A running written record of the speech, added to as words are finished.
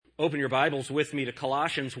open your Bibles with me to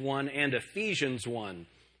Colossians 1 and Ephesians 1.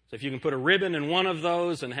 So if you can put a ribbon in one of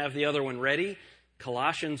those and have the other one ready,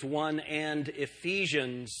 Colossians 1 and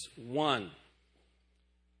Ephesians 1.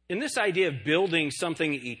 In this idea of building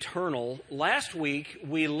something eternal, last week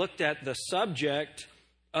we looked at the subject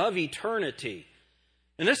of eternity.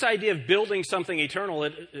 And this idea of building something eternal,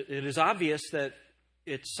 it is obvious that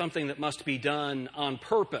it's something that must be done on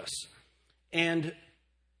purpose. And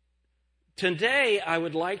today I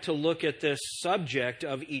would like to look at this subject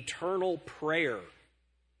of eternal prayer.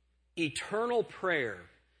 Eternal prayer.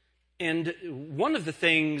 And one of the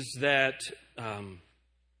things that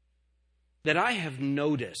I have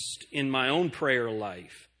noticed in my own prayer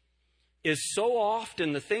life is so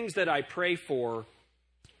often the things that I pray for,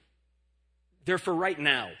 they're for right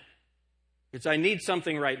now. It's I need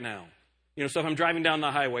something right now. So if I'm driving down the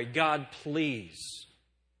highway, God, please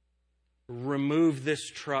remove this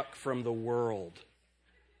truck from the world.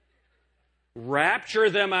 Rapture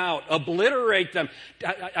them out. Obliterate them.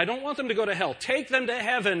 I don't want them to go to hell. Take them to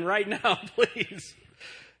heaven right now, please.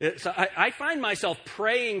 So I find myself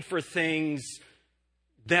praying for things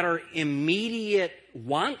that are immediate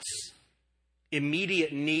wants,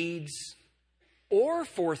 immediate needs, or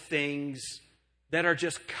for things that are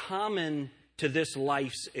just common to this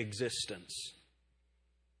life's existence.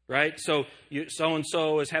 Right? So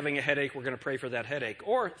so-and-so is having a headache, we're going to pray for that headache.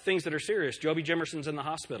 Or things that are serious. Joby Jimerson's in the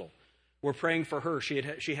hospital. We're praying for her. She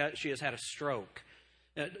has had a stroke.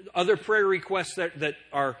 Other prayer requests that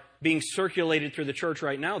are being circulated through the church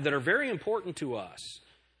right now that are very important to us.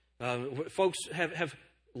 Folks have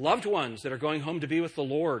loved ones that are going home to be with the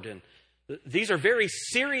Lord. And these are very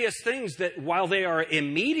serious things that while they are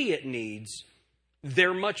immediate needs,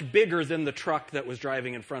 they're much bigger than the truck that was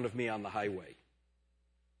driving in front of me on the highway.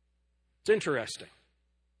 It's interesting.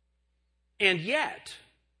 And yet,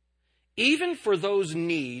 even for those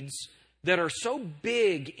needs that are so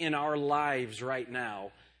big in our lives right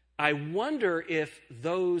now, I wonder if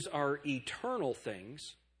those are eternal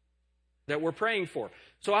things that we're praying for.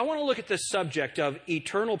 So I want to look at this subject of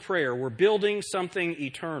eternal prayer. We're building something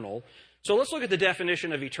eternal. So let's look at the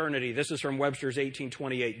definition of eternity. This is from Webster's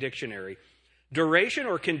 1828 dictionary. Duration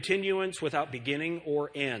or continuance without beginning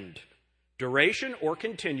or end. Duration or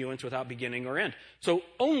continuance without beginning or end. So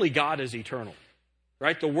only God is eternal,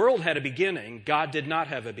 right? The world had a beginning. God did not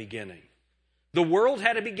have a beginning. The world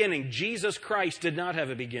had a beginning. Jesus Christ did not have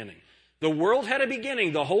a beginning. The world had a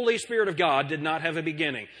beginning. The Holy Spirit of God did not have a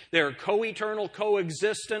beginning. They are co-eternal,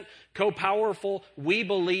 co-existent, co-powerful. We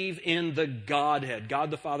believe in the Godhead. God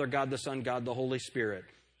the Father, God the Son, God the Holy Spirit.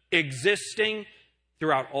 Existing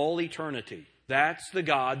throughout all eternity. That's the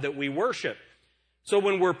God that we worship. So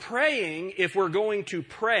when we're praying, if we're going to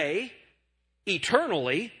pray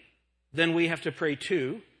eternally, then we have to pray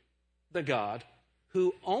to the God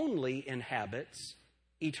who only inhabits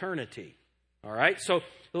eternity. All right? So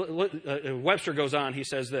Webster goes on, he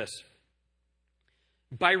says this.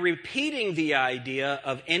 By repeating the idea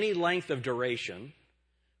of any length of duration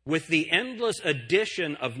with the endless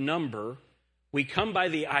addition of number, we come by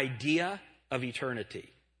the idea of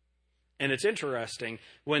eternity. And it's interesting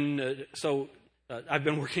when I've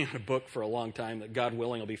been working on a book for a long time that, God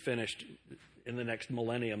willing, will be finished in the next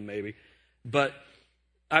millennium maybe. But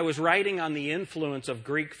I was writing on the influence of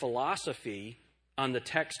Greek philosophy on the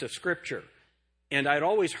text of Scripture. And I'd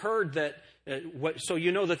always heard that, so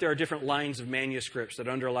you know that there are different lines of manuscripts that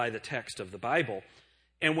underlie the text of the Bible.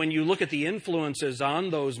 And when you look at the influences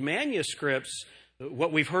on those manuscripts,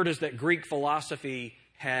 what we've heard is that Greek philosophy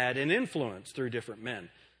had an influence through different men.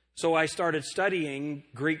 So I started studying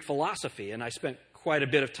Greek philosophy, and I spent quite a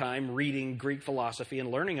bit of time reading Greek philosophy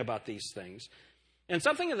and learning about these things. And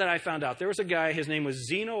something that I found out, there was a guy, his name was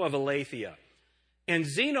Zeno of Elathia. And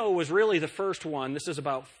Zeno was really the first one, this is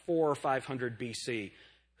about 400 or 500 BC,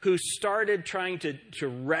 who started trying to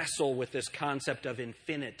wrestle with this concept of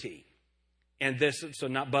infinity. And this, so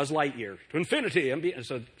not Buzz Lightyear, to infinity.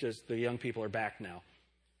 So just the young people are back now.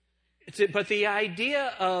 But the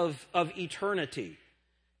idea of eternity.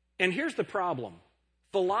 And here's the problem.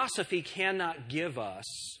 Philosophy cannot give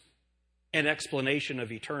us an explanation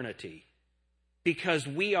of eternity because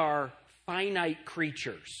we are finite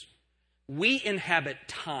creatures. We inhabit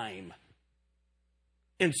time.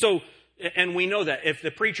 And we know that if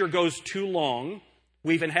the preacher goes too long,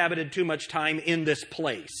 we've inhabited too much time in this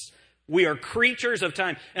place. We are creatures of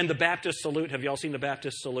time. And the Baptist salute, have you all seen the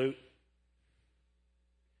Baptist salute?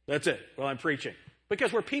 That's it. Well, I'm preaching.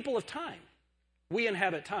 Because we're people of time. We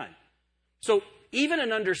inhabit time. So even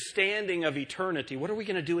an understanding of eternity, what are we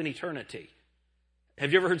going to do in eternity?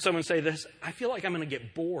 Have you ever heard someone say this? I feel like I'm going to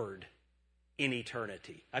get bored in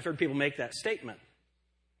eternity. I've heard people make that statement.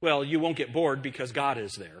 Well, you won't get bored because God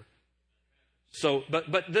is there. So,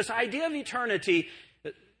 but this idea of eternity,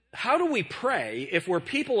 how do we pray if we're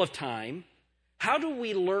people of time? How do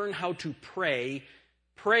we learn how to pray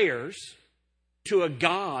prayers to a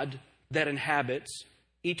God that inhabits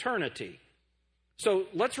eternity? So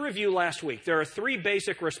let's review last week. There are three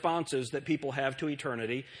basic responses that people have to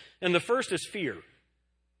eternity, and the first is fear.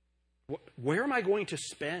 Where am I going to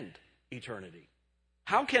spend eternity?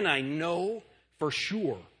 How can I know for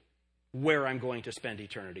sure where I'm going to spend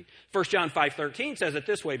eternity? 1 John 5:13 says it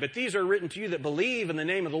this way, "But these are written to you that believe in the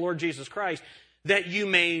name of the Lord Jesus Christ, that you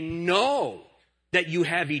may know that you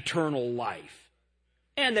have eternal life,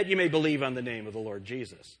 and that you may believe on the name of the Lord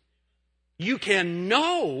Jesus." You can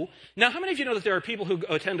know. Now, how many of you know that there are people who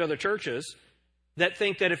attend other churches that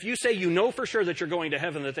think that if you say you know for sure that you're going to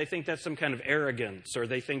heaven, that they think that's some kind of arrogance, or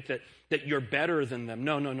they think that you're better than them?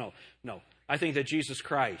 No. I think that Jesus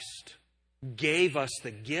Christ gave us the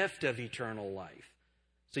gift of eternal life.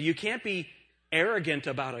 So you can't be arrogant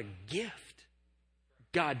about a gift.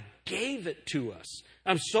 God gave it to us.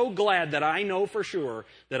 I'm so glad that I know for sure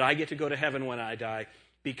that I get to go to heaven when I die,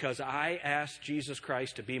 because I asked Jesus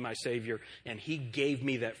Christ to be my Savior, and He gave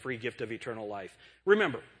me that free gift of eternal life.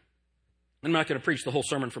 Remember, I'm not going to preach the whole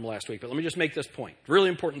sermon from last week, but let me just make this point. Really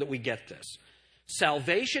important that we get this.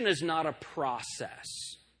 Salvation is not a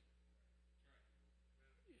process.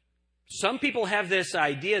 Some people have this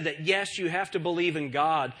idea that, yes, you have to believe in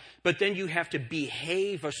God, but then you have to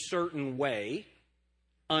behave a certain way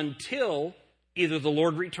until either the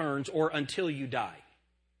Lord returns or until you die.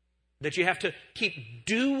 That you have to keep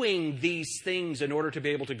doing these things in order to be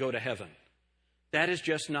able to go to heaven. That is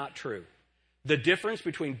just not true. The difference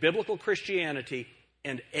between biblical Christianity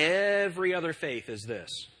and every other faith is this: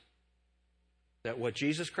 that what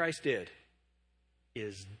Jesus Christ did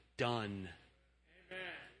is done.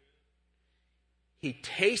 Amen. He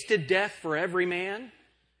tasted death for every man.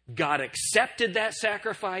 God accepted that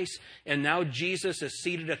sacrifice, and now Jesus is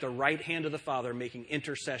seated at the right hand of the Father making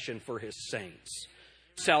intercession for His saints.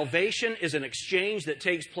 Salvation is an exchange that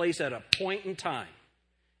takes place at a point in time.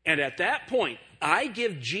 And at that point, I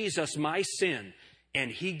give Jesus my sin,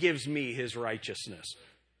 and He gives me His righteousness.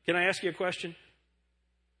 Can I ask you a question?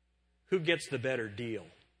 Who gets the better deal?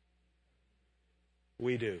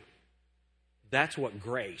 We do. That's what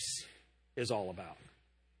grace is all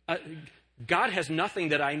about. God has nothing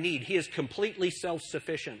that I need. He is completely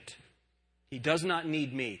self-sufficient. He does not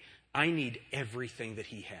need me. I need everything that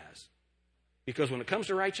He has. Because when it comes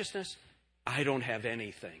to righteousness, I don't have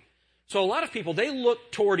anything. So a lot of people, they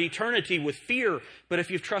look toward eternity with fear, but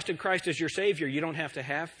if you've trusted Christ as your Savior, you don't have to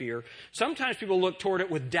have fear. Sometimes people look toward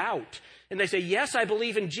it with doubt, and they say, yes, I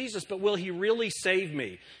believe in Jesus, but will He really save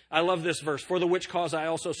me? I love this verse. "For the which cause I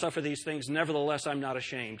also suffer these things, nevertheless I'm not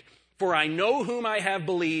ashamed. For I know whom I have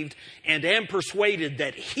believed, and am persuaded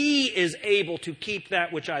that He is able to keep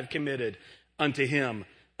that which I've committed unto Him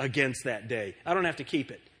against that day." I don't have to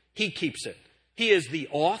keep it. He keeps it. He is the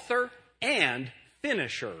author and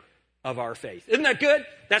finisher of our faith. Isn't that good?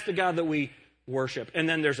 That's the God that we worship. And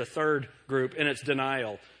then there's a third group, and it's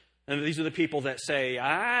denial. And these are the people that say,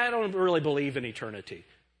 I don't really believe in eternity.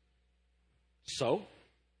 So?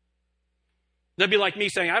 That'd be like me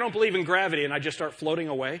saying, I don't believe in gravity, and I just start floating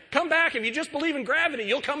away. Come back. If you just believe in gravity,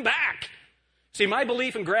 you'll come back. See, my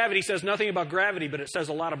belief in gravity says nothing about gravity, but it says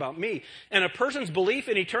a lot about me. And a person's belief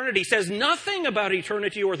in eternity says nothing about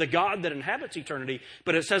eternity or the God that inhabits eternity,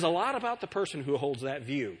 but it says a lot about the person who holds that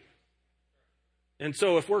view. And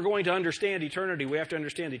so if we're going to understand eternity, we have to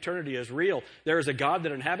understand eternity is real. There is a God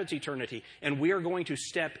that inhabits eternity, and we are going to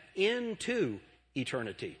step into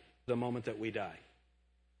eternity the moment that we die.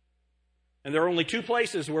 And there are only two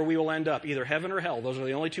places where we will end up, either heaven or hell. Those are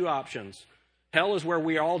the only two options. Hell is where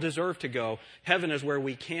we all deserve to go. Heaven is where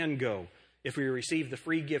we can go if we receive the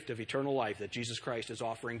free gift of eternal life that Jesus Christ is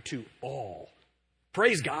offering to all.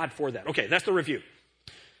 Praise God for that. Okay, that's the review.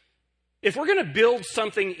 If we're going to build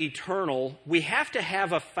something eternal, we have to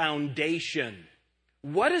have a foundation.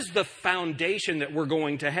 What is the foundation that we're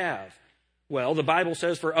going to have? Well, the Bible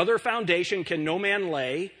says, "For other foundation can no man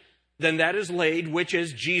lay than that is laid, which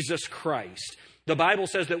is Jesus Christ." The Bible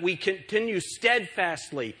says that we continue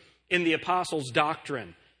steadfastly in the apostles'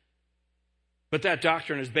 doctrine. But that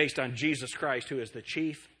doctrine is based on Jesus Christ, who is the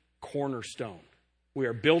chief cornerstone. We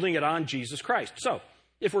are building it on Jesus Christ. So,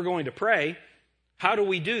 if we're going to pray, how do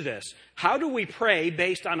we do this? How do we pray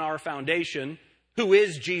based on our foundation, who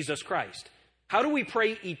is Jesus Christ? How do we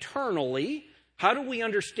pray eternally? How do we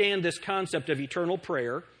understand this concept of eternal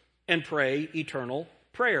prayer and pray eternal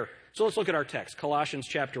prayer? So let's look at our text, Colossians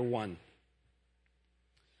chapter 1.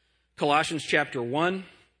 Colossians chapter 1.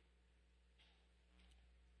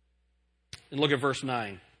 And look at verse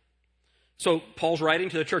 9. So Paul's writing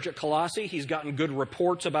to the church at Colossae. He's gotten good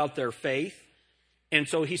reports about their faith. And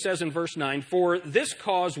so he says in verse 9, "For this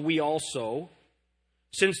cause we also,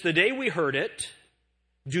 since the day we heard it,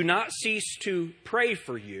 do not cease to pray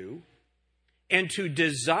for you, and to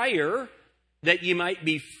desire that ye might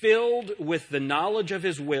be filled with the knowledge of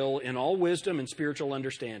his will in all wisdom and spiritual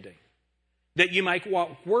understanding, that ye might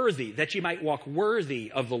walk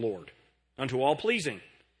worthy of the Lord, unto all pleasing,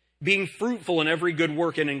 being fruitful in every good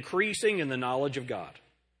work and increasing in the knowledge of God,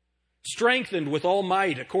 strengthened with all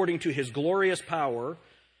might according to his glorious power,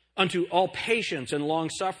 unto all patience and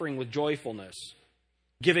long-suffering with joyfulness,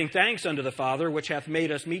 giving thanks unto the Father, which hath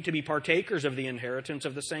made us meet to be partakers of the inheritance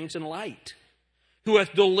of the saints in light, who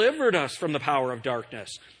hath delivered us from the power of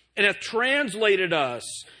darkness, and hath translated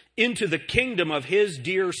us into the kingdom of his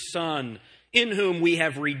dear Son, in whom we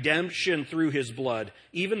have redemption through his blood,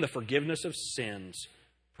 even the forgiveness of sins."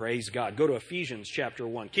 Praise God. Go to Ephesians chapter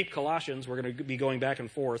 1. Keep Colossians. We're going to be going back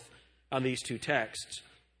and forth on these two texts.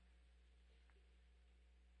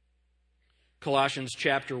 Colossians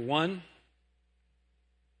chapter 1.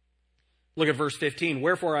 Look at verse 15.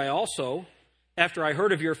 "Wherefore I also, after I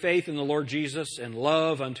heard of your faith in the Lord Jesus and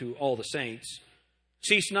love unto all the saints,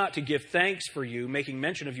 cease not to give thanks for you, making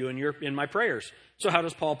mention of you in my prayers." So how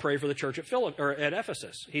does Paul pray for the church at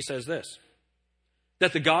Ephesus? He says this: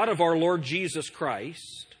 "That the God of our Lord Jesus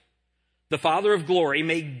Christ, the Father of glory,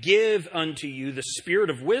 may give unto you the spirit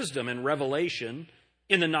of wisdom and revelation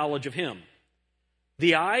in the knowledge of him,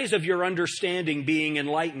 the eyes of your understanding being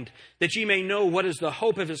enlightened, that ye may know what is the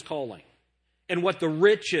hope of his calling, and what the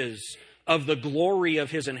riches of the glory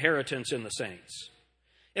of his inheritance in the saints,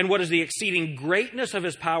 and what is the exceeding greatness of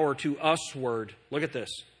his power to usward," look at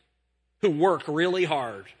this, "who work really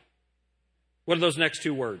hard." What are those next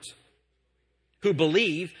two words? "Who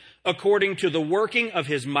believe according to the working of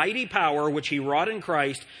his mighty power, which he wrought in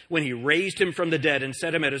Christ when he raised him from the dead and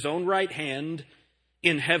set him at his own right hand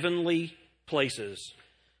in heavenly places."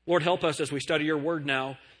 Lord, help us as we study your word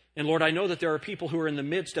now. And Lord, I know that there are people who are in the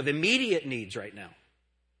midst of immediate needs right now.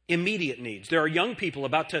 Immediate needs. There are young people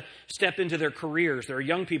about to step into their careers. There are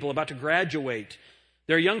young people about to graduate.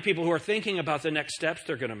 There are young people who are thinking about the next steps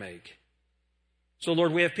they're going to make. So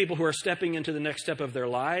Lord, we have people who are stepping into the next step of their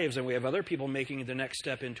lives, and we have other people making the next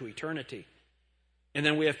step into eternity. And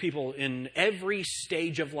then we have people in every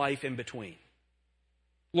stage of life in between.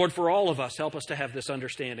 Lord, for all of us, help us to have this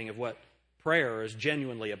understanding of what prayer is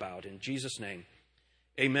genuinely about. In Jesus' name,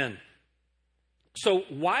 amen. So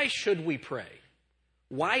why should we pray?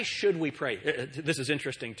 Why should we pray? This is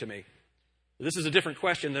interesting to me. This is a different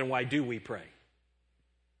question than why do we pray?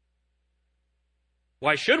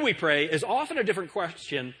 Why should we pray is often a different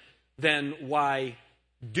question than why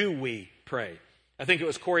do we pray. I think it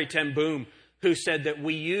was Corrie ten Boom who said that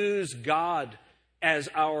we use God as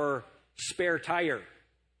our spare tire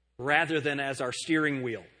rather than as our steering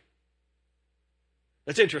wheel.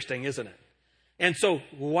 That's interesting, isn't it? And so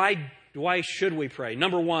why should we pray?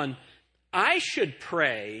 Number one, I should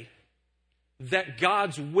pray that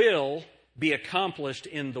God's will be accomplished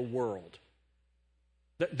in the world.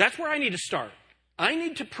 That's where I need to start. I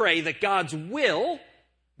need to pray that God's will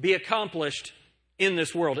be accomplished in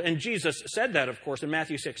this world. And Jesus said that, of course, in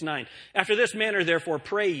Matthew 6:9. "After this manner, therefore,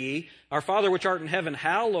 pray ye, Our Father which art in heaven,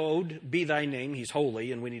 hallowed be thy name." He's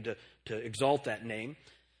holy, and we need to exalt that name.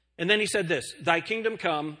 And then he said this: "Thy kingdom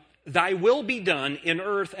come, thy will be done in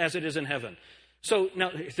earth as it is in heaven." So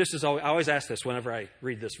now, I always ask this whenever I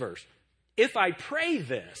read this verse. If I pray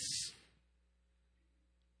this,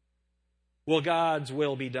 will God's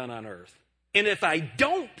will be done on earth? And if I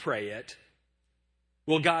don't pray it,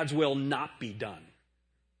 will God's will not be done?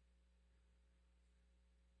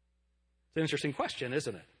 It's an interesting question,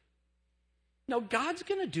 isn't it? No, God's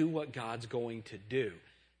going to do what God's going to do.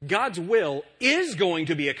 God's will is going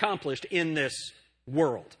to be accomplished in this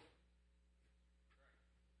world.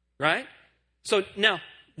 Right? So now,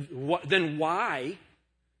 then why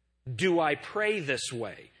do I pray this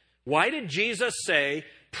way? Why did Jesus say,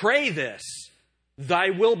 pray this,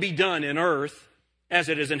 thy will be done in earth as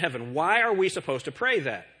it is in heaven? Why are we supposed to pray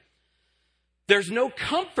that? There's no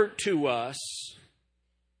comfort to us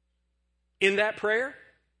in that prayer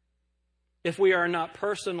if we are not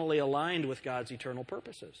personally aligned with God's eternal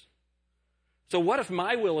purposes. So what if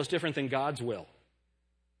my will is different than God's will?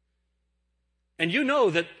 And you know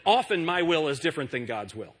that often my will is different than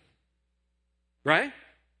God's will. Right?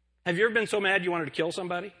 Have you ever been so mad you wanted to kill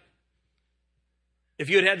somebody? If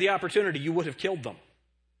you had had the opportunity, you would have killed them.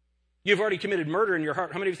 You've already committed murder in your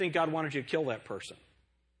heart. How many of you think God wanted you to kill that person?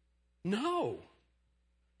 No.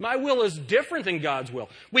 My will is different than God's will.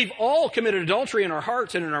 We've all committed adultery in our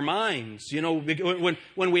hearts and in our minds. You know,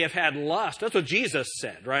 when we have had lust. That's what Jesus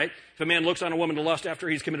said, right? If a man looks on a woman to lust after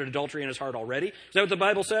he's committed adultery in his heart already. Is that what the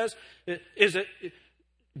Bible says?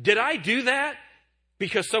 Did I do that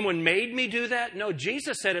because someone made me do that? No,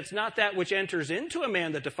 Jesus said it's not that which enters into a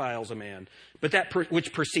man that defiles a man, but that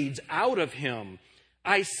which proceeds out of him.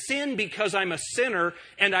 I sin because I'm a sinner,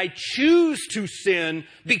 and I choose to sin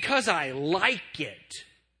because I like it.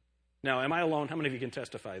 Now, am I alone? How many of you can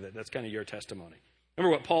testify that that's kind of your testimony?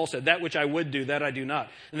 Remember what Paul said, that which I would do, that I do not.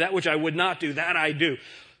 And that which I would not do, that I do.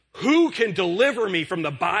 Who can deliver me from the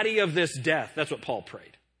body of this death? That's what Paul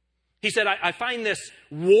prayed. He said, I find this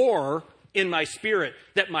war in my spirit,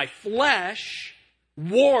 that my flesh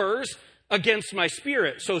wars against my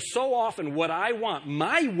spirit. So often what I want,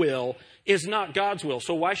 my will, is not God's will.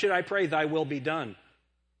 So why should I pray, thy will be done?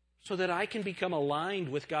 So that I can become aligned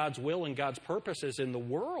with God's will and God's purposes in the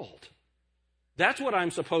world. That's what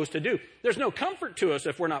I'm supposed to do. There's no comfort to us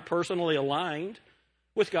if we're not personally aligned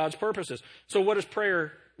with God's purposes. So what does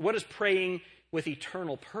praying with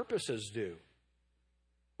eternal purposes do?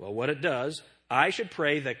 Well, what it does, I should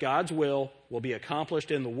pray that God's will be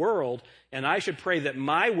accomplished in the world, and I should pray that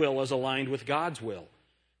my will is aligned with God's will.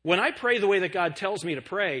 When I pray the way that God tells me to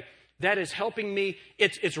pray, that is helping me,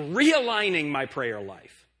 it's realigning my prayer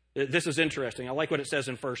life. This is interesting. I like what it says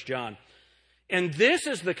in 1 John. And this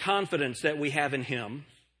is the confidence that we have in him,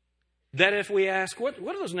 that if we ask, what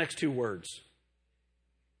are those next two words?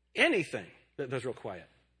 Anything. That's real quiet.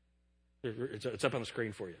 It's up on the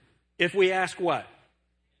screen for you. If we ask what?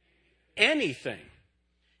 Anything.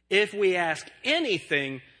 If we ask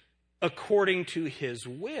anything according to his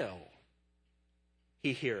will,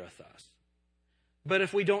 he heareth us. But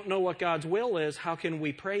if we don't know what God's will is, how can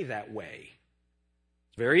we pray that way?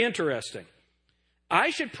 It's very interesting. I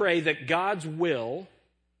should pray that God's will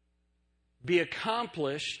be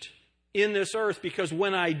accomplished in this earth, because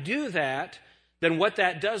when I do that, then what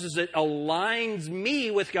that does is it aligns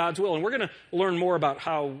me with God's will. And we're going to learn more about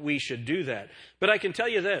how we should do that. But I can tell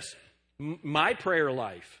you this, my prayer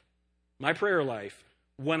life,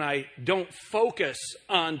 when I don't focus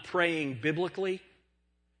on praying biblically,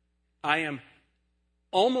 I am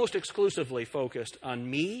almost exclusively focused on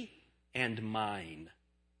me and mine.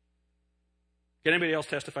 Can anybody else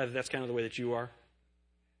testify that that's kind of the way that you are?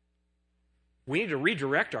 We need to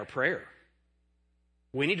redirect our prayer.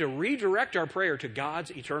 We need to redirect our prayer to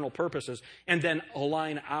God's eternal purposes and then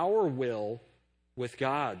align our will with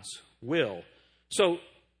God's will. So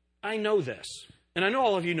I know this, and I know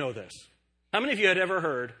all of you know this. How many of you had ever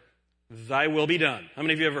heard, thy will be done? How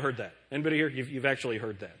many of you ever heard that? Anybody here? You've actually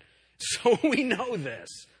heard that. So we know this.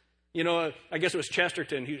 You know, I guess it was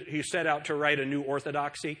Chesterton. He set out to write a new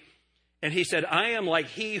orthodoxy. And he said, I am like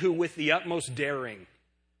he who with the utmost daring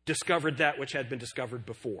discovered that which had been discovered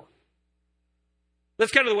before.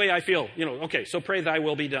 That's kind of the way I feel. You know, okay, so pray thy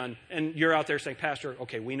will be done. And you're out there saying, Pastor,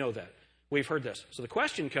 okay, we know that. We've heard this. So the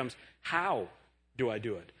question comes, how do I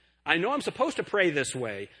do it? I know I'm supposed to pray this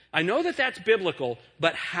way. I know that that's biblical,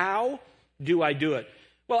 but how do I do it?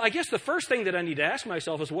 Well, I guess the first thing that I need to ask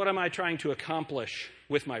myself is, what am I trying to accomplish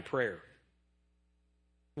with my prayer?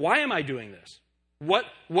 Why am I doing this? What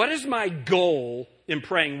is my goal in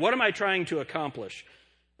praying? What am I trying to accomplish?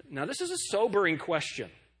 Now, this is a sobering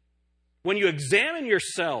question. When you examine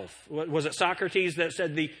yourself, was it Socrates that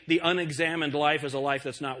said the unexamined life is a life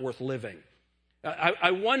that's not worth living?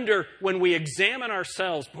 I wonder, when we examine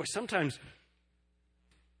ourselves, boy, sometimes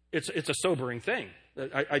it's a sobering thing.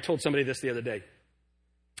 I told somebody this the other day.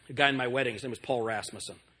 A guy in my wedding, his name was Paul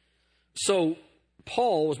Rasmussen. So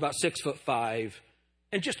Paul was about 6'5",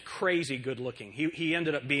 and just crazy good looking. He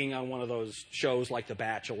ended up being on one of those shows like The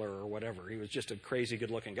Bachelor or whatever. He was just a crazy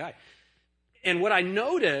good looking guy. And what I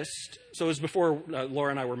noticed, so it was before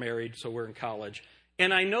Laura and I were married, so we're in college,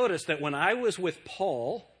 and I noticed that when I was with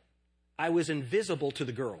Paul, I was invisible to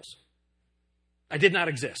the girls. I did not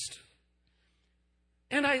exist.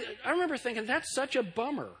 And I remember thinking, that's such a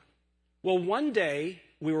bummer. Well, one day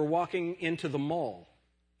we were walking into the mall,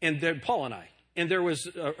 and there, Paul and I, and there was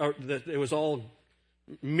it was all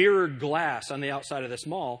mirrored glass on the outside of this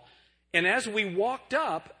mall. And as we walked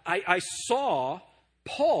up, I saw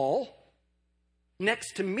Paul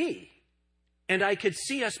next to me, and I could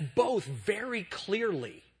see us both very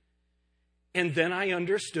clearly. And then I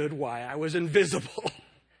understood why I was invisible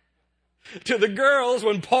to the girls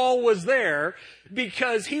when Paul was there,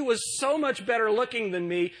 because he was so much better looking than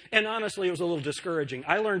me, and honestly, it was a little discouraging.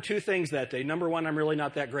 I learned two things that day. Number one, I'm really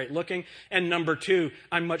not that great looking, and number two,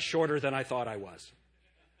 I'm much shorter than I thought I was.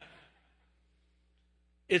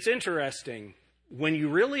 It's interesting. when you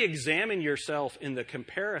really examine yourself in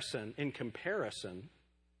comparison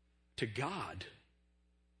to God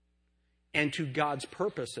and to God's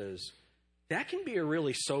purposes, that can be a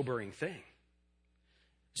really sobering thing.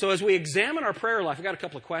 So as we examine our prayer life, I've got a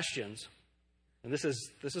couple of questions. And this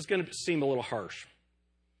is going to seem a little harsh,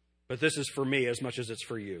 but this is for me as much as it's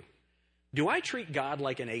for you. Do I treat God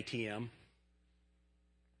like an ATM?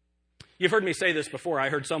 You've heard me say this before. I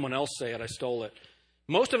heard someone else say it. I stole it.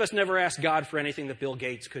 Most of us never ask God for anything that Bill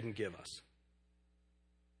Gates couldn't give us.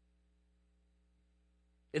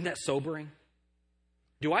 Isn't that sobering?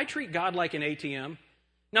 Do I treat God like an ATM?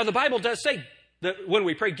 Now, the Bible does say that when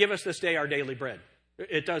we pray, give us this day our daily bread.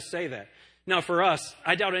 It does say that. Now, for us,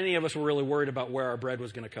 I doubt any of us were really worried about where our bread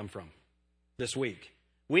was going to come from this week.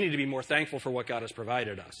 We need to be more thankful for what God has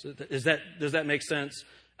provided us. Does that make sense?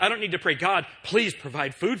 I don't need to pray, God, please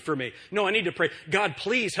provide food for me. No, I need to pray, God,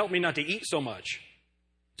 please help me not to eat so much.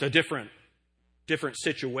 It's a different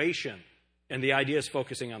situation. And the idea is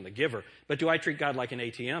focusing on the giver. But do I treat God like an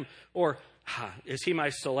ATM? Or is he my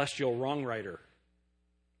celestial wrong writer?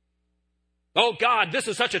 Oh, God, this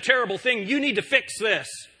is such a terrible thing. You need to fix this.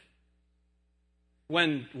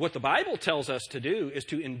 When what the Bible tells us to do is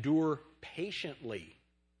to endure patiently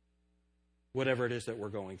whatever it is that we're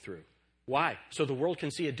going through. Why? So the world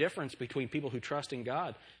can see a difference between people who trust in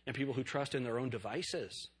God and people who trust in their own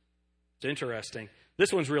devices. It's interesting.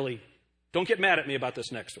 This one's really, don't get mad at me about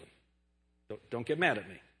this next one. Don't get mad at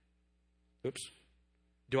me. Oops.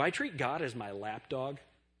 Do I treat God as my lapdog?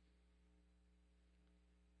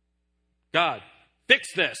 God,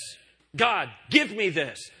 fix this. God, give me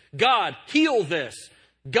this. God, heal this.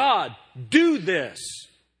 God, do this.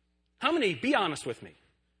 How many, be honest with me,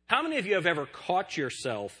 how many of you have ever caught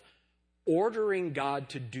yourself ordering God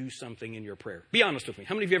to do something in your prayer? Be honest with me.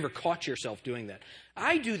 How many of you ever caught yourself doing that?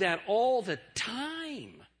 I do that all the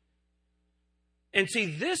time. And see,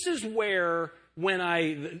 this is where, when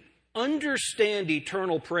I understand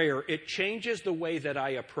eternal prayer, it changes the way that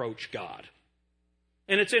I approach God.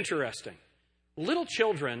 And it's interesting. Little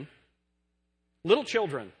children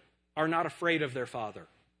are not afraid of their father.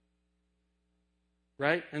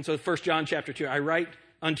 Right? And so 1 John chapter 2, I write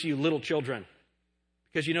unto you little children,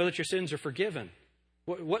 because you know that your sins are forgiven.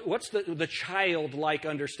 What's the childlike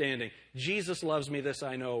understanding? Jesus loves me, this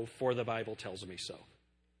I know, for the Bible tells me so.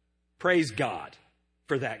 Praise God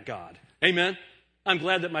for that God. Amen? I'm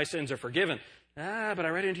glad that my sins are forgiven. But I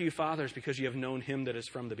write unto you fathers, because you have known him that is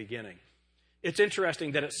from the beginning. It's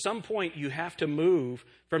interesting that at some point you have to move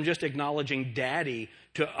from just acknowledging daddy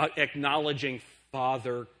to acknowledging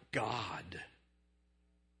Father God.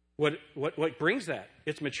 What brings that?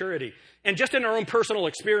 It's maturity. And just in our own personal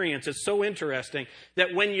experience, it's so interesting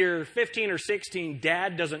that when you're 15 or 16,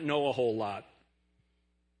 dad doesn't know a whole lot.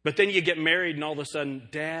 But then you get married and all of a sudden,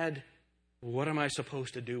 Dad, what am I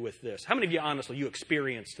supposed to do with this? How many of you, honestly, you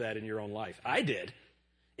experienced that in your own life? I did.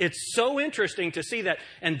 It's so interesting to see that.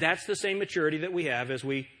 And that's the same maturity that we have as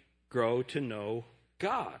we grow to know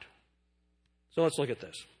God. So let's look at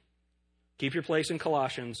this. Keep your place in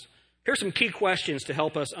Colossians. Here's some key questions to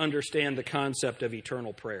help us understand the concept of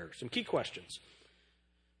eternal prayer. Some key questions.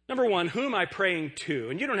 Number one, who am I praying to?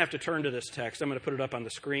 And you don't have to turn to this text. I'm going to put it up on the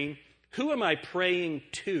screen. Who am I praying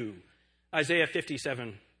to? Isaiah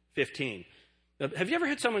 57:15. Have you ever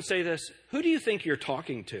heard someone say this? Who do you think you're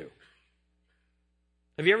talking to?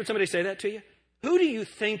 Have you ever heard somebody say that to you? Who do you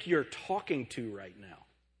think you're talking to right now?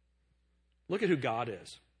 Look at who God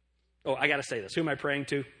is. Oh, I got to say this. Who am I praying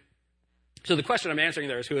to? So the question I'm answering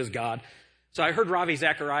there is, who is God? So I heard Ravi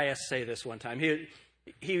Zacharias say this one time.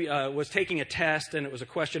 He was taking a test, and it was a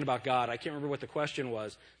question about God. I can't remember what the question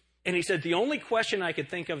was. And he said, the only question I could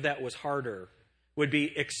think of that was harder would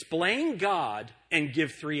be, explain God and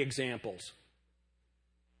give 3 examples.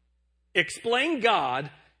 Explain God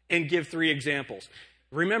and give 3 examples.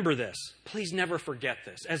 Remember this. Please never forget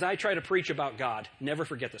this. As I try to preach about God, never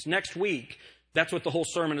forget this. Next week, that's what the whole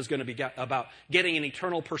sermon is going to be about, getting an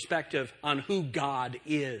eternal perspective on who God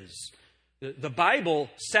is. The Bible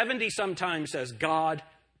 70-some times says God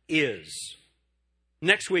is.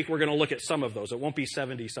 Next week, we're going to look at some of those. It won't be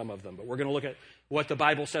 70-some of them, but we're going to look at what the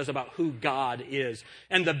Bible says about who God is.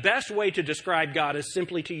 And the best way to describe God is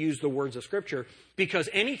simply to use the words of Scripture, because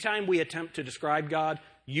anytime we attempt to describe God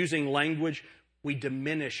using language, we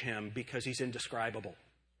diminish him because he's indescribable.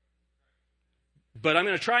 But I'm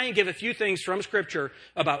going to try and give a few things from Scripture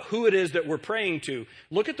about who it is that we're praying to.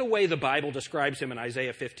 Look at the way the Bible describes him in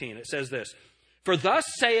Isaiah 15. It says this, "For thus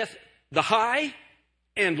saith the high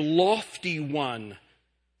and lofty one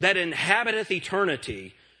that inhabiteth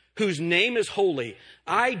eternity, whose name is holy.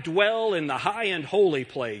 I dwell in the high and holy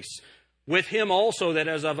place, with him also that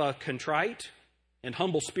is of a contrite and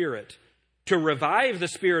humble spirit, to revive the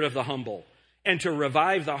spirit of the humble, and to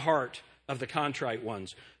revive the heart of the contrite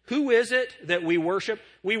ones. Who is it that we worship?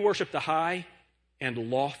 We worship the high and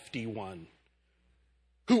lofty one,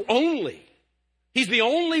 he's the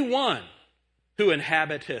only one who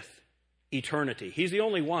inhabiteth eternity. He's the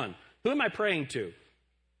only one. Who am I praying to?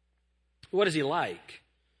 What is he like?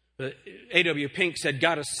 A.W. Pink said,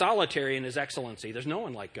 God is solitary in his excellency. There's no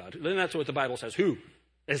one like God. Then that's what the Bible says. Who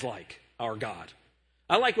is like our God?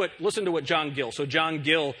 Listen to what John Gill. So John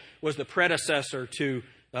Gill was the predecessor to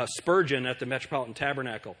Spurgeon at the Metropolitan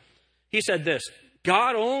Tabernacle. He said this: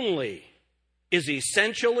 God only is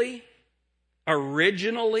essentially,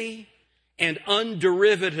 originally, and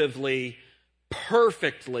underderivatively,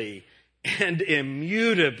 perfectly, and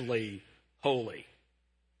immutably holy.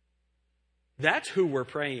 That's who we're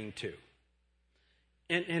praying to.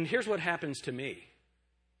 And here's what happens to me.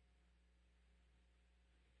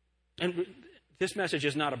 And this message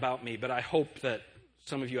is not about me, but I hope that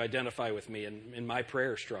some of you identify with me in my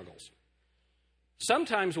prayer struggles.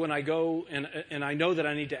 Sometimes when I go and I know that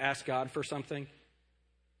I need to ask God for something,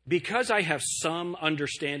 because I have some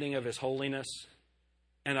understanding of His holiness,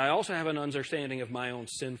 and I also have an understanding of my own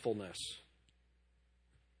sinfulness,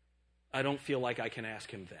 I don't feel like I can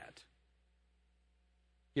ask Him that.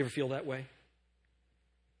 You ever feel that way?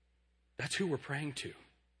 That's who we're praying to.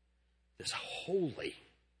 This holy,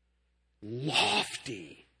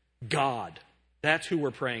 lofty God. That's who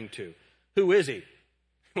we're praying to. Who is He?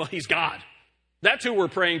 Well, He's God. That's who we're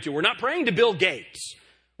praying to. We're not praying to Bill Gates.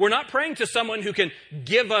 We're not praying to someone who can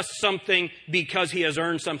give us something because he has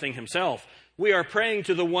earned something himself. We are praying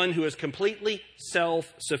to the one who is completely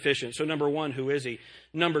self-sufficient. So number one, who is He?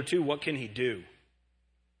 Number two, what can He do?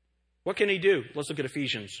 What can He do? Let's look at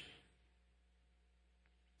Ephesians.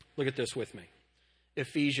 Look at this with me.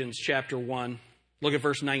 Ephesians chapter 1. Look at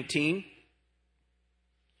verse 19.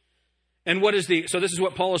 So this is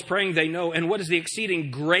what Paul is praying they know. And what is the exceeding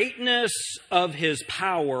greatness of His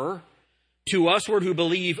power to usward who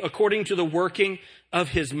believe, according to the working of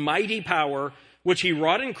His mighty power, which He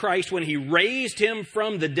wrought in Christ when He raised Him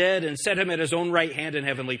from the dead and set Him at His own right hand in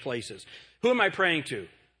heavenly places. Who am I praying to?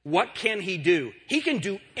 What can He do? He can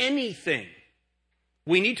do anything.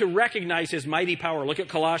 We need to recognize His mighty power. Look at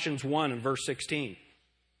Colossians 1 and verse 16.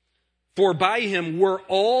 For by Him were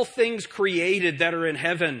all things created that are in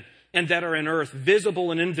heaven and that are in earth,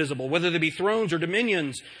 visible and invisible, whether they be thrones or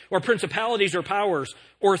dominions or principalities or powers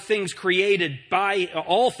or things created by,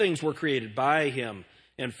 all things were created by Him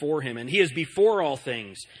and for Him. And He is before all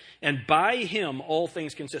things, and by Him all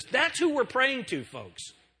things consist. That's who we're praying to,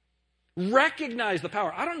 folks. Recognize the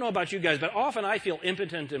power. I don't know about you guys, but often I feel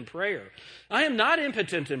impotent in prayer. I am not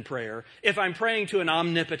impotent in prayer if I'm praying to an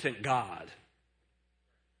omnipotent God.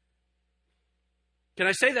 Can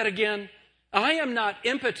I say that again? I am not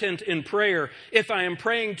impotent in prayer if I am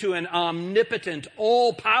praying to an omnipotent,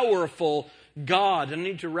 all-powerful God. And I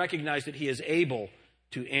need to recognize that He is able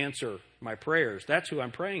to answer my prayers. That's who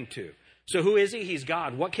I'm praying to. So who is He? He's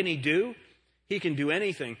God. What can He do? He can do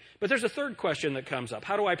anything. But there's a third question that comes up.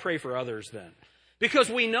 How do I pray for others then? Because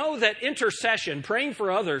we know that intercession, praying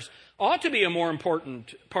for others, ought to be a more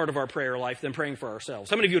important part of our prayer life than praying for ourselves.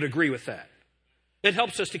 How many of you would agree with that? It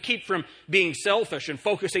helps us to keep from being selfish and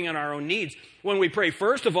focusing on our own needs when we pray,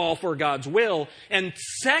 first of all, for God's will, and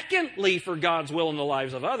secondly, for God's will in the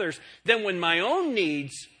lives of others. Then when my own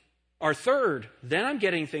needs are third, then I'm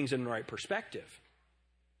getting things in the right perspective.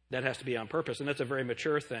 That has to be on purpose, and that's a very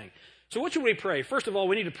mature thing. So what should we pray? First of all,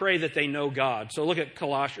 we need to pray that they know God. So look at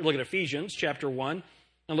Ephesians chapter 1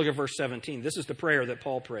 and look at verse 17. This is the prayer that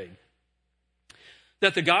Paul prayed.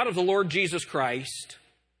 That the God of the Lord Jesus Christ,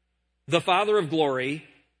 the Father of glory,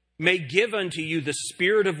 may give unto you the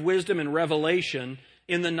spirit of wisdom and revelation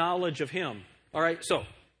in the knowledge of Him. All right, so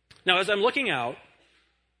now as I'm looking out,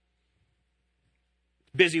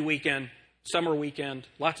 busy weekend, summer weekend,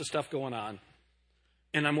 lots of stuff going on,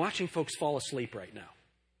 and I'm watching folks fall asleep right now.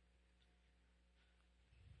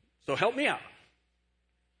 So help me out.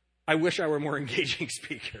 I wish I were a more engaging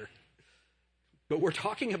speaker. But we're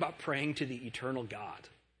talking about praying to the eternal God.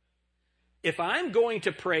 If I'm going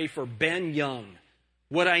to pray for Ben Young,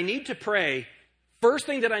 what I need to pray, first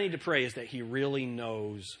thing that I need to pray is that he really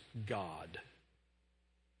knows God.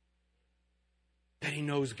 That he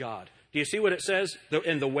knows God. Do you see what it says?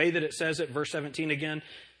 And the way that it says it, verse 17 again.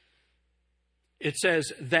 It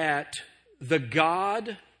says that the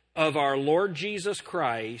God of our Lord Jesus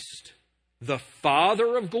Christ, the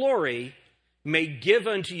Father of glory, may give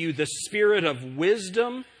unto you the spirit of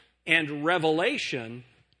wisdom and revelation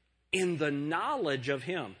in the knowledge of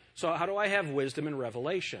Him. So how do I have wisdom and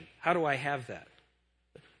revelation? How do I have that?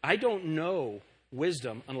 I don't know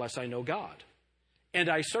wisdom unless I know God. And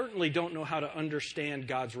I certainly don't know how to understand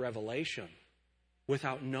God's revelation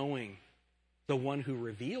without knowing the one who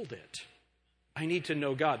revealed it. I need to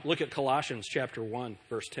know God. Look at Colossians chapter 1,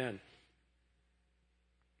 verse 10.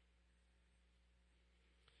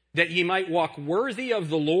 That ye might walk worthy of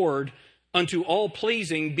the Lord unto all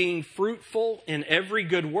pleasing, being fruitful in every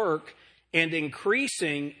good work, and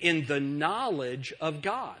increasing in the knowledge of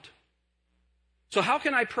God. So how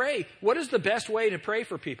can I pray? What is the best way to pray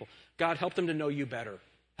for people? God, help them to know you better.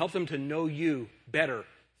 Help them to know you better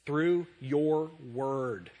through your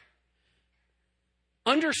word.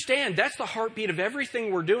 Understand, that's the heartbeat of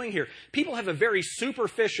everything we're doing here. People have a very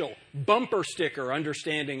superficial, bumper sticker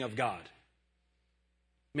understanding of God.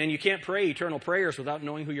 Man, you can't pray eternal prayers without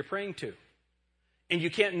knowing who you're praying to. And you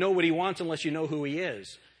can't know what he wants unless you know who he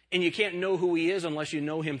is. And you can't know who he is unless you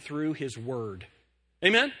know him through his word.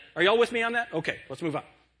 Amen? Are y'all with me on that? Okay, let's move on.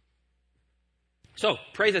 So,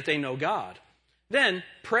 pray that they know God. Then,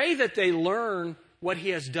 pray that they learn what he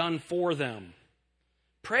has done for them.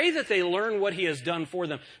 Pray that they learn what he has done for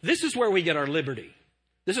them. This is where we get our liberty.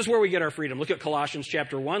 This is where we get our freedom. Look at Colossians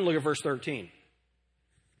chapter 1. Look at verse 13.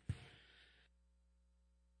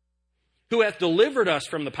 Who hath delivered us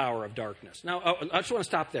from the power of darkness. Now, I just want to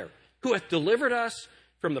stop there. Who hath delivered us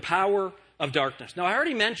from the power of darkness. Now, I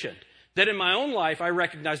already mentioned that in my own life, I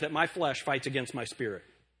recognize that my flesh fights against my spirit.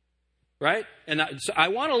 Right? And so I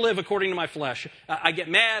want to live according to my flesh. I get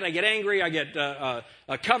mad, I get angry, I get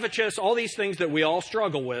covetous, all these things that we all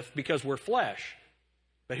struggle with because we're flesh.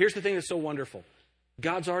 But here's the thing that's so wonderful.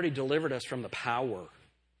 God's already delivered us from the power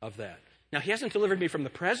of that. Now, he hasn't delivered me from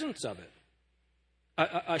the presence of it.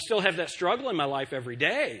 I still have that struggle in my life every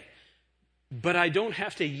day, but I don't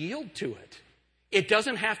have to yield to it. It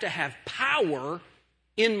doesn't have to have power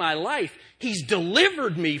in my life. He's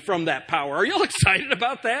delivered me from that power. Are y'all excited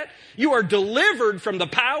about that? You are delivered from the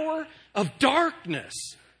power of darkness.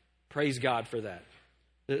 Praise God for that.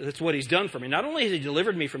 That's what he's done for me. Not only has he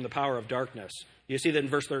delivered me from the power of darkness, you see that in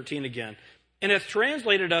verse 13 again, and hath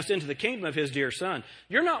translated us into the kingdom of his dear Son.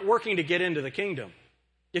 You're not working to get into the kingdom.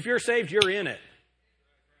 If you're saved, you're in it.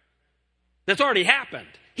 That's already happened.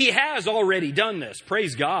 He has already done this.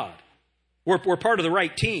 Praise God. We're part of the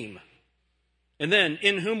right team. And then,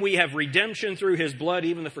 in whom we have redemption through his blood,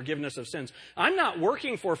 even the forgiveness of sins. I'm not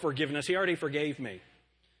working for forgiveness. He already forgave me.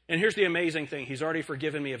 And here's the amazing thing. He's already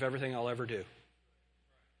forgiven me of everything I'll ever do.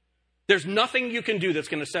 There's nothing you can do that's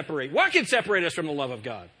going to separate. What can separate us from the love of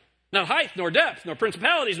God? Not height, nor depth, nor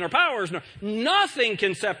principalities, nor powers. Nothing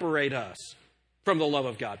can separate us from the love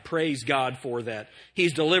of God. Praise God for that.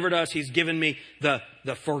 He's delivered us. He's given me the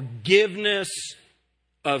forgiveness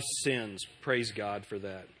of sins. Praise God for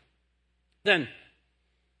that. Then,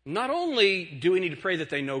 not only do we need to pray that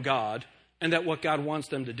they know God and that what God wants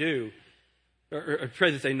them to do, or pray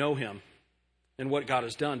that they know him and what God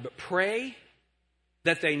has done, but pray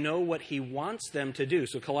that they know what he wants them to do.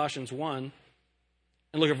 So Colossians 1,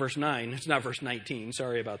 and look at verse 9. It's not verse 19.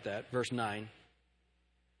 Sorry about that. Verse 9.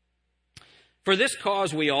 For this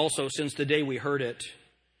cause we also, since the day we heard it,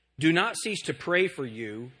 do not cease to pray for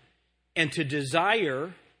you and to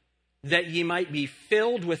desire that ye might be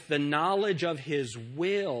filled with the knowledge of his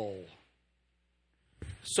will.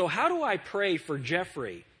 So how do I pray for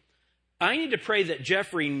Jeffrey? I need to pray that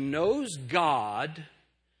Jeffrey knows God,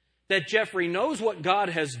 that Jeffrey knows what God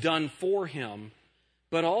has done for him,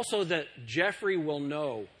 but also that Jeffrey will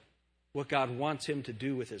know what God wants him to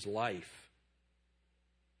do with his life.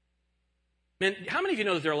 Man, how many of you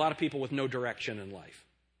know that there are a lot of people with no direction in life?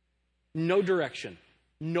 No direction,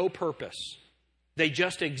 no purpose. They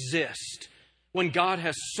just exist when God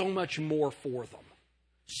has so much more for them.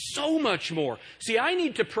 So much more. See, I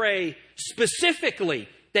need to pray specifically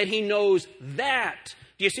that he knows that.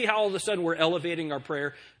 Do you see how all of a sudden we're elevating our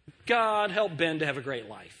prayer? God, help Ben to have a great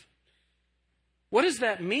life. What does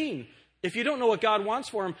that mean? If you don't know what God wants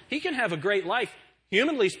for him, he can have a great life,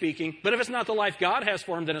 humanly speaking, but if it's not the life God has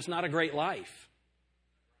for him, then it's not a great life.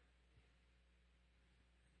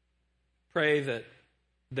 Pray that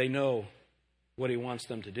they know what he wants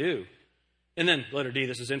them to do. And then, letter D,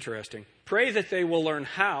 this is interesting. Pray that they will learn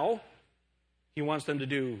how he wants them to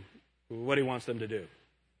do what he wants them to do.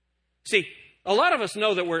 See, a lot of us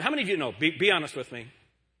know that how many of you know, be honest with me,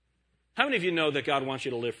 how many of you know that God wants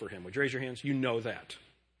you to live for him? Would you raise your hands? You know that.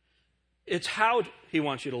 It's how he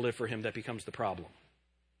wants you to live for him that becomes the problem.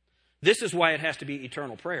 This is why it has to be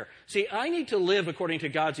eternal prayer. See, I need to live according to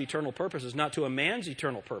God's eternal purposes, not to a man's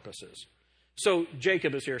eternal purposes. So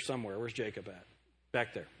Jacob is here somewhere. Where's Jacob at?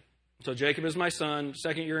 Back there. So Jacob is my son,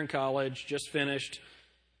 second year in college, just finished.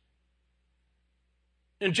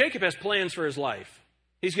 And Jacob has plans for his life.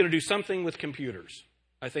 He's going to do something with computers.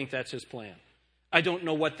 I think that's his plan. I don't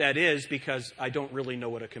know what that is because I don't really know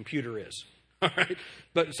what a computer is. All right?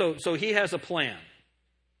 But so he has a plan.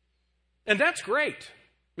 And that's great.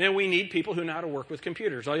 Man, we need people who know how to work with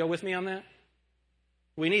computers. Are y'all with me on that?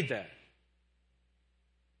 We need that.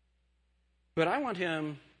 But I want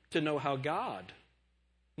him to know how God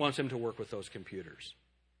wants him to work with those computers.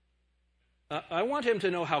 I want him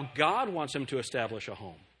to know how God wants him to establish a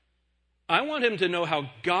home. I want him to know how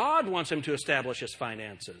God wants him to establish his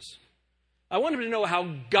finances. I want him to know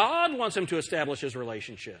how God wants him to establish his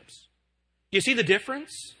relationships. You see the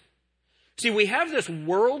difference? See, we have this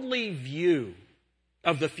worldly view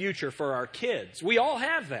of the future for our kids. We all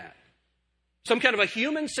have that. Some kind of a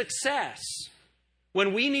human success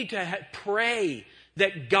when we need to pray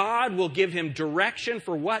that God will give him direction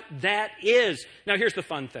for what that is. Now, here's the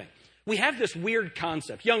fun thing. We have this weird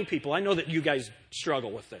concept. Young people, I know that you guys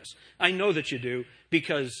struggle with this. I know that you do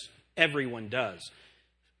because everyone does.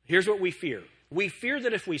 Here's what we fear. We fear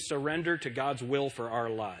that if we surrender to God's will for our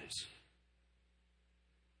lives,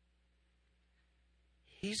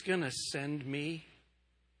 He's going to send me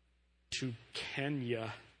to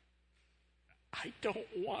Kenya. I don't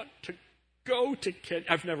want to go to Kenya.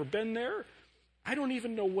 I've never been there. I don't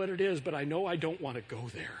even know what it is, but I know I don't want to go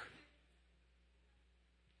there.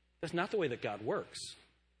 That's not the way that God works.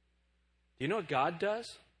 Do you know what God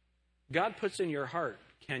does? God puts in your heart,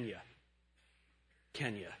 Kenya,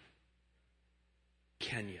 Kenya,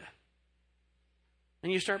 Kenya.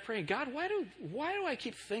 And you start praying, God, why do I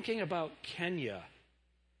keep thinking about Kenya?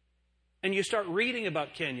 And you start reading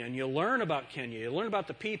about Kenya, and you learn about Kenya. You learn about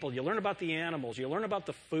the people. You learn about the animals. You learn about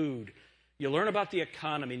the food. You learn about the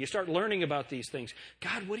economy. And you start learning about these things.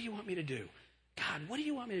 God, what do you want me to do? God, what do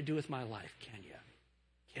you want me to do with my life? Kenya,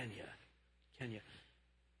 Kenya, Kenya.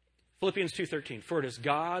 Philippians 2:13, for it is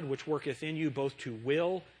God which worketh in you both to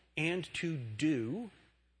will and to do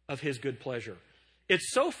of his good pleasure.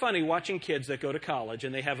 It's so funny watching kids that go to college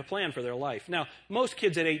and they have a plan for their life. Now, most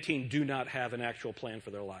kids at 18 do not have an actual plan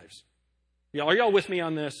for their lives. Are y'all with me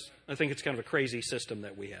on this? I think it's kind of a crazy system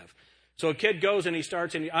that we have. So a kid goes and he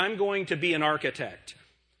starts, and I'm going to be an architect.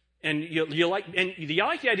 And you like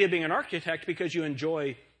the idea of being an architect because you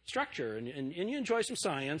enjoy structure and you enjoy some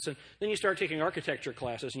science. And then you start taking architecture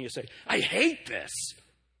classes and you say, I hate this.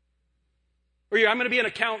 Or I'm going to be an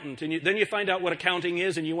accountant. And then you find out what accounting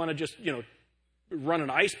is and you want to just, run an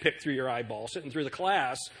ice pick through your eyeball sitting through the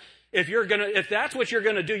class. If that's what you're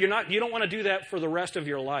going to do, you don't want to do that for the rest of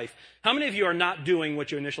your life. How many of you are not doing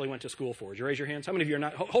what you initially went to school for? Would you raise your hands? How many of you are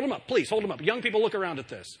not? Hold them up, please. Hold them up. Young people, look around at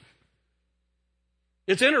this.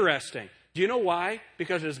 It's interesting. Do you know why?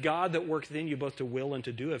 Because it is God that works in you both to will and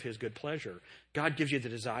to do of his good pleasure. God gives you the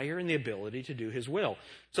desire and the ability to do his will.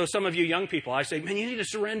 So some of you young people, I say, man, you need to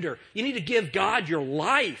surrender. You need to give God your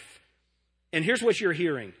life. And here's what you're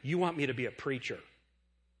hearing. You want me to be a preacher.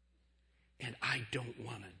 And I don't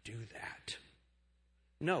want to do that.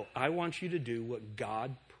 No, I want you to do what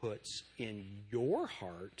God puts in your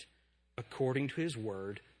heart according to his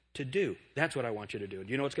word to do. That's what I want you to do. Do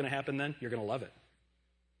you know what's going to happen then? You're going to love it.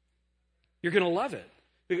 You're going to love it.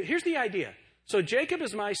 Here's the idea. So Jacob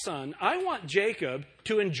is my son. I want Jacob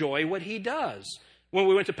to enjoy what he does. When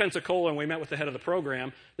we went to Pensacola and we met with the head of the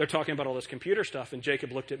program, they're talking about all this computer stuff, and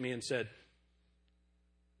Jacob looked at me and said,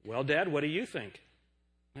 well, Dad, what do you think?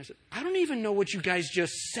 And I said, I don't even know what you guys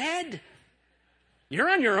just said. You're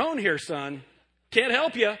on your own here, son. Can't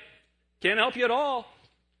help you. Can't help you at all.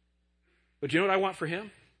 But you know what I want for him?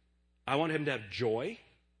 I want him to have joy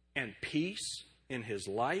and peace in his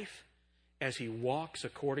life as he walks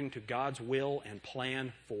according to God's will and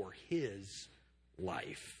plan for his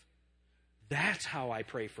life. That's how I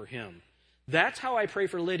pray for him. That's how I pray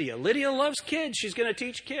for Lydia. Lydia loves kids. She's going to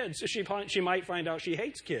teach kids. She might find out she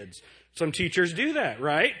hates kids. Some teachers do that,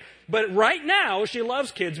 right? But right now, she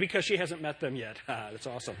loves kids because she hasn't met them yet. That's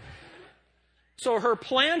awesome. So her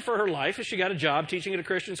plan for her life is she got a job teaching at a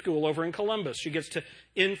Christian school over in Columbus. She gets to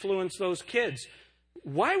influence those kids.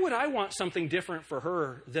 Why would I want something different for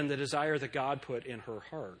her than the desire that God put in her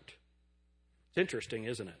heart? It's interesting,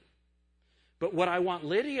 isn't it? But what I want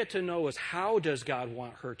Lydia to know is, how does God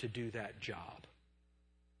want her to do that job?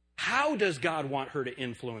 How does God want her to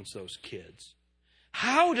influence those kids?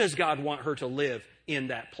 How does God want her to live in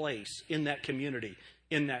that place, in that community,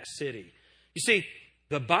 in that city? You see,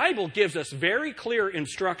 the Bible gives us very clear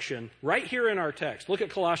instruction right here in our text. Look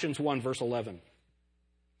at Colossians 1, verse 11.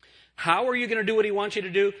 How are you going to do what he wants you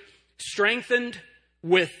to do? Strengthened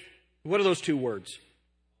with, what are those two words?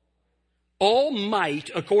 All might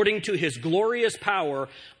according to his glorious power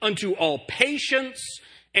unto all patience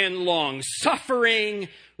and long-suffering,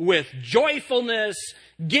 with joyfulness,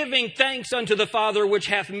 giving thanks unto the Father, which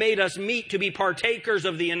hath made us meet to be partakers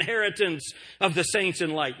of the inheritance of the saints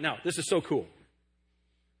in light. Now, this is so cool.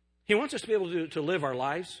 He wants us to be able to live our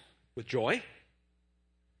lives with joy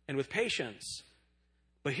and with patience.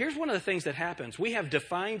 But here's one of the things that happens. We have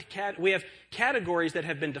categories that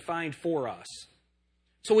have been defined for us.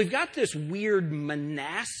 So we've got this weird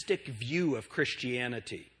monastic view of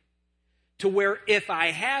Christianity, to where if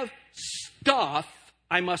I have stuff,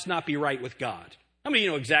 I must not be right with God. How many of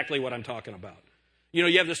you know exactly what I'm talking about? You know,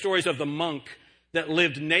 you have the stories of the monk that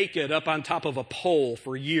lived naked up on top of a pole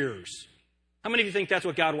for years. How many of you think that's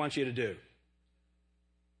what God wants you to do?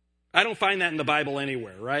 I don't find that in the Bible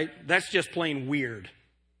anywhere, right? That's just plain weird.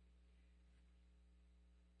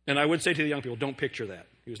 And I would say to the young people, don't picture that.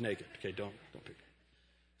 He was naked. Okay, don't picture.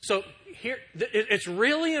 So here, it's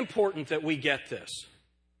really important that we get this.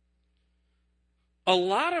 A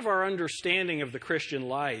lot of our understanding of the Christian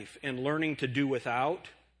life and learning to do without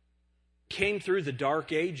came through the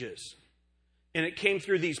Dark Ages. And it came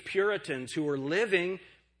through these Puritans who were living,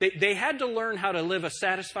 they had to learn how to live a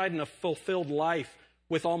satisfied and a fulfilled life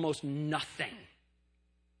with almost nothing.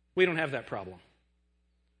 We don't have that problem.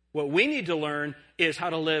 What we need to learn is how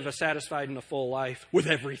to live a satisfied and a full life with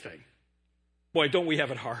everything. Boy, don't we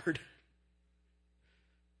have it hard.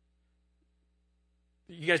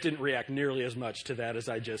 You guys didn't react nearly as much to that as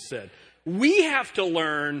I just said. We have to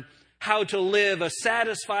learn how to live a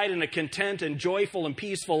satisfied and a content and joyful and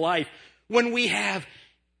peaceful life when we have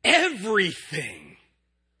everything.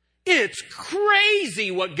 It's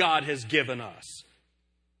crazy what God has given us.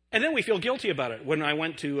 And then we feel guilty about it. When I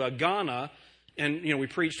went to Ghana, and we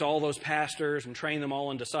preached to all those pastors and trained them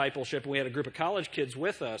all in discipleship, and we had a group of college kids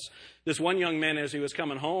with us. This one young man, as he was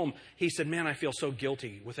coming home, he said, man, I feel so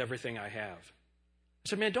guilty with everything I have. I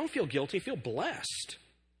said, man, don't feel guilty. Feel blessed.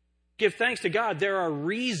 Give thanks to God. There are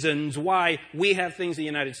reasons why we have things in the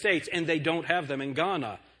United States and they don't have them in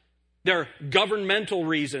Ghana. There are governmental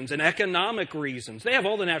reasons and economic reasons. They have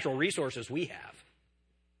all the natural resources we have.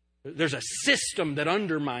 There's a system that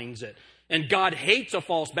undermines it. And God hates a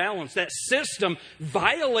false balance. That system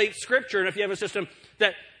violates Scripture. And if you have a system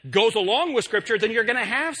that goes along with Scripture, then you're going to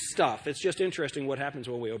have stuff. It's just interesting what happens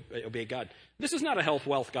when we obey God. This is not a health,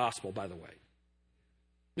 wealth gospel, by the way.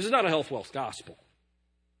 This is not a health, wealth gospel.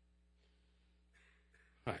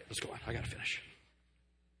 All right, let's go on. I got to finish.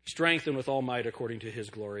 Strengthened with all might according to his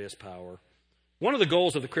glorious power. One of the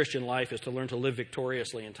goals of the Christian life is to learn to live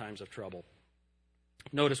victoriously in times of trouble.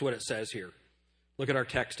 Notice what it says here. Look at our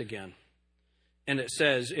text again. And it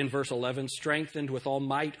says in verse 11, strengthened with all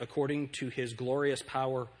might according to his glorious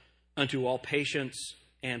power unto all patience.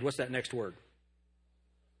 And what's that next word?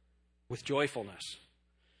 With joyfulness.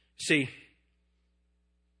 See,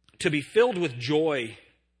 to be filled with joy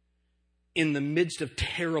in the midst of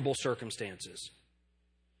terrible circumstances.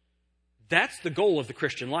 That's the goal of the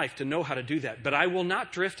Christian life, to know how to do that. But I will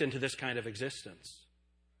not drift into this kind of existence.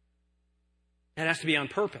 It has to be on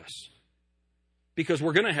purpose, because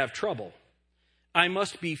we're going to have trouble. I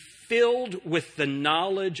must be filled with the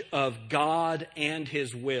knowledge of God and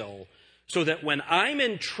his will, so that when I'm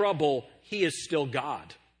in trouble, he is still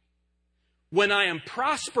God. When I am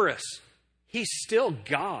prosperous, he's still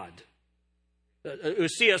God. It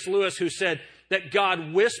was C.S. Lewis who said that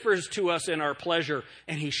God whispers to us in our pleasure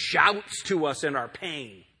and he shouts to us in our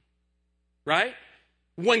pain. Right?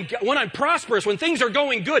 When I'm prosperous, when things are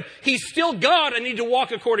going good, he's still God. I need to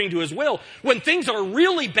walk according to his will. When things are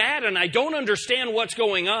really bad and I don't understand what's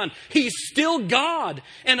going on, he's still God.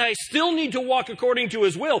 And I still need to walk according to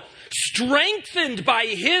his will, strengthened by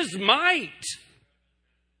his might,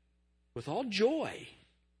 with all joy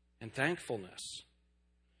and thankfulness.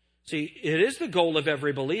 See, it is the goal of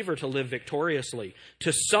every believer to live victoriously,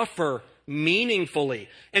 to suffer meaningfully,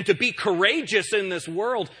 and to be courageous in this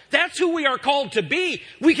world. That's who we are called to be.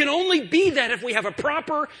 We can only be that if we have a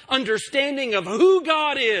proper understanding of who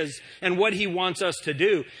God is and what he wants us to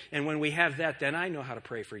do. And when we have that, then I know how to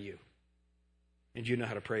pray for you. And you know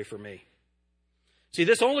how to pray for me. See,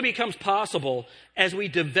 this only becomes possible as we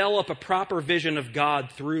develop a proper vision of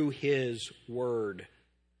God through his word.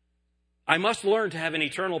 I must learn to have an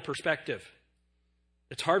eternal perspective.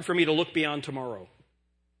 It's hard for me to look beyond tomorrow.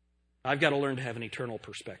 I've got to learn to have an eternal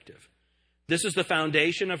perspective. This is the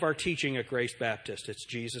foundation of our teaching at Grace Baptist. It's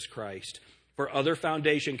Jesus Christ. For other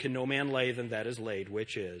foundation can no man lay than that is laid,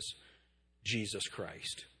 which is Jesus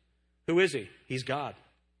Christ. Who is he? He's God.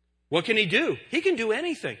 What can he do? He can do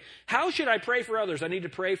anything. How should I pray for others? I need to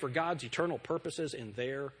pray for God's eternal purposes in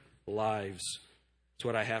their lives. That's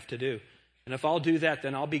what I have to do. And if I'll do that,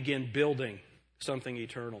 then I'll begin building something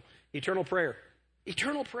eternal. Eternal prayer.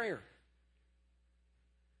 Eternal prayer.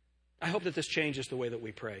 I hope that this changes the way that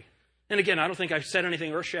we pray. And again, I don't think I've said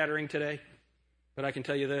anything earth-shattering today, but I can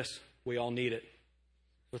tell you this, we all need it.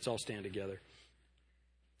 Let's all stand together.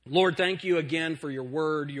 Lord, thank you again for your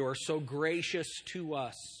word. You are so gracious to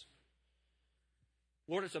us.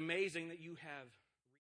 Lord, it's amazing that you have